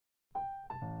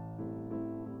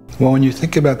Well, when you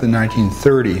think about the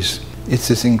 1930s, it's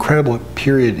this incredible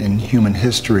period in human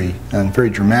history, and a very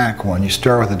dramatic one. You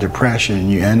start with the Depression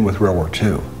and you end with World War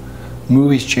II.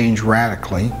 Movies change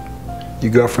radically. You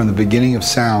go from the beginning of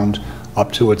sound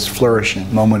up to its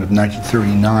flourishing moment of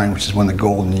 1939, which is one of the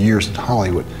golden years in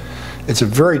Hollywood. It's a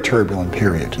very turbulent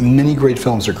period. Many great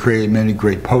films are created, many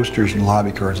great posters and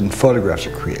lobby cards and photographs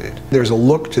are created. There's a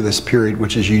look to this period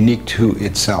which is unique to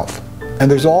itself. And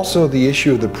there's also the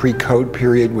issue of the pre-code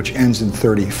period, which ends in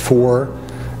 34.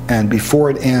 And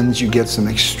before it ends, you get some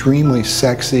extremely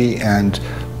sexy and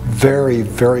very,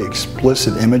 very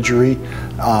explicit imagery,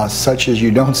 such as you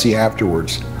don't see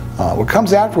afterwards. What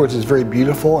comes afterwards is very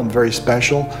beautiful and very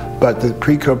special, but the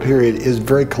pre-code period is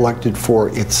very collected for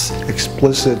its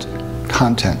explicit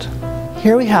content.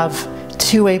 Here we have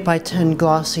two 8x10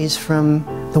 glossies from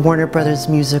the Warner Brothers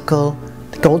musical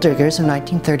The Gold Diggers in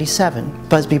 1937.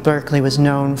 Busby Berkeley was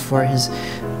known for his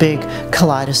big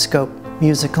kaleidoscope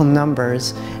musical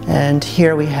numbers, and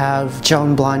here we have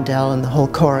Joan Blondell and the whole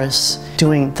chorus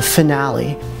doing the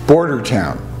finale. Border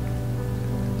Town.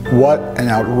 What an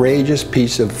outrageous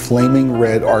piece of flaming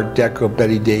red Art Deco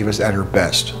Bette Davis at her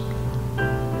best.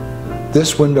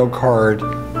 This window card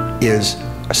is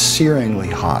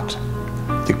searingly hot.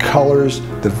 The colors,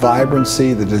 the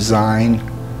vibrancy, the design,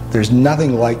 there's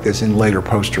nothing like this in later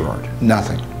poster art.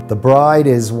 Nothing. The Bride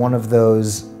is one of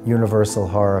those Universal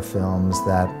horror films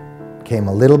that came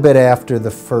a little bit after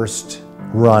the first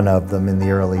run of them in the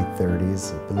early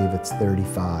 30s. I believe it's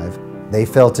 35. They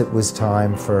felt it was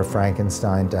time for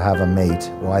Frankenstein to have a mate.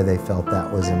 Why they felt that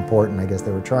was important, I guess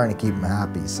they were trying to keep him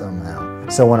happy somehow.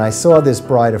 So when I saw this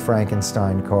Bride of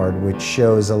Frankenstein card, which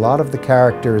shows a lot of the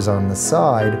characters on the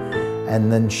side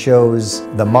and then shows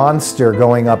the monster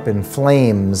going up in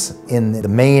flames in the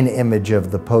main image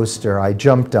of the poster, I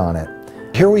jumped on it.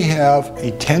 Here we have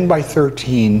a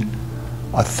 10x13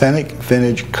 authentic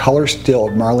vintage color still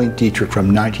of Marlene Dietrich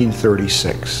from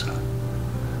 1936.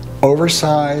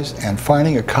 Oversized, and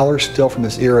finding a color still from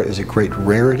this era is a great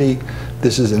rarity.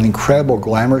 This is an incredible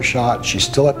glamour shot. She's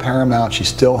still at Paramount, she's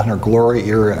still in her glory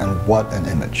era, and what an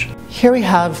image. Here we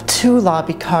have two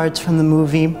lobby cards from the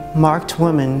movie Marked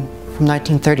Woman from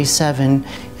 1937.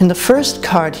 In the first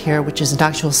card here, which is an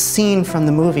actual scene from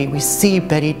the movie, we see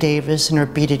Bette Davis in her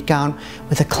beaded gown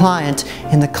with a client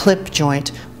in the clip joint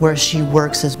where she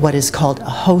works as what is called a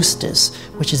hostess,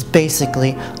 which is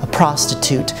basically a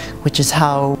prostitute, which is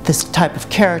how this type of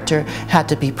character had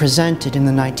to be presented in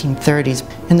the 1930s.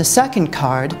 In the second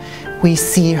card, we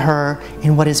see her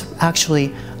in what is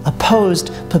actually a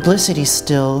posed publicity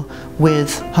still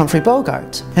with Humphrey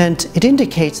Bogart. And it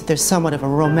indicates that there's somewhat of a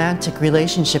romantic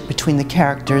relationship between the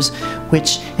characters,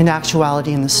 which in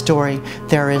actuality in the story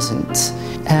there isn't.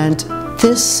 And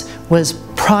this was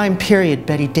prime period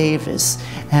Bette Davis,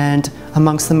 and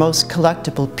amongst the most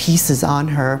collectible pieces on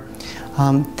her,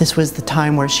 this was the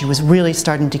time where she was really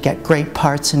starting to get great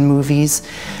parts in movies,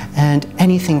 and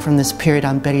anything from this period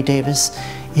on Bette Davis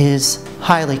is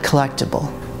highly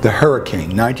collectible. The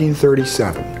Hurricane,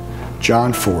 1937,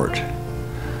 John Ford.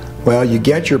 Well, you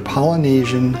get your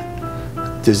Polynesian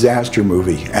disaster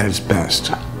movie at its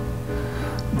best.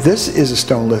 This is a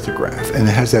stone lithograph, and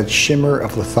it has that shimmer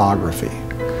of lithography.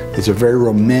 It's a very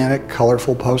romantic,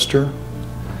 colorful poster.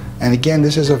 And again,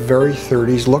 this is a very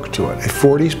 30s look to it. A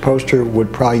 40s poster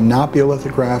would probably not be a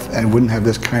lithograph and wouldn't have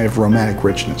this kind of romantic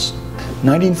richness.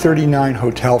 1939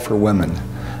 Hotel for Women.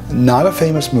 Not a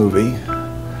famous movie,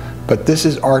 but this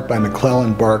is art by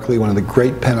McClellan Barkley, one of the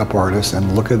great pinup artists,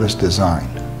 and look at this design.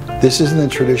 This is in the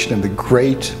tradition of the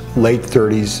great late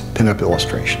 30s pinup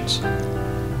illustrations.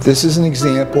 This is an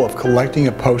example of collecting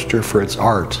a poster for its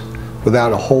art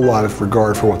without a whole lot of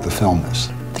regard for what the film is.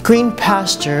 The Green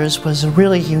Pastures was a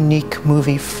really unique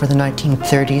movie for the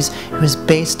 1930s. It was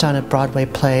based on a Broadway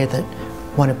play that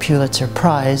won a Pulitzer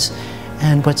Prize,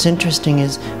 and what's interesting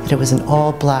is that it was an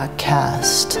all-black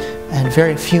cast, and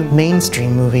very few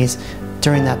mainstream movies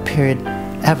during that period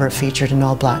ever featured an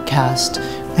all-black cast.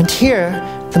 And here,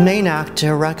 the main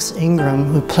actor, Rex Ingram,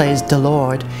 who plays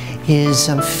Delord, is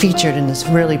featured in this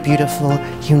really beautiful,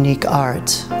 unique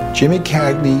art. Jimmy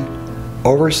Cagney,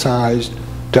 oversized,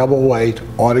 double white,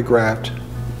 autographed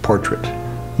portrait,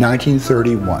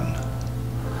 1931.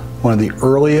 One of the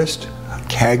earliest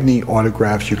Cagney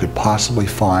autographs you could possibly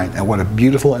find, and what a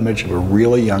beautiful image of a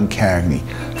really young Cagney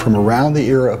from around the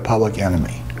era of Public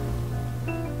Enemy.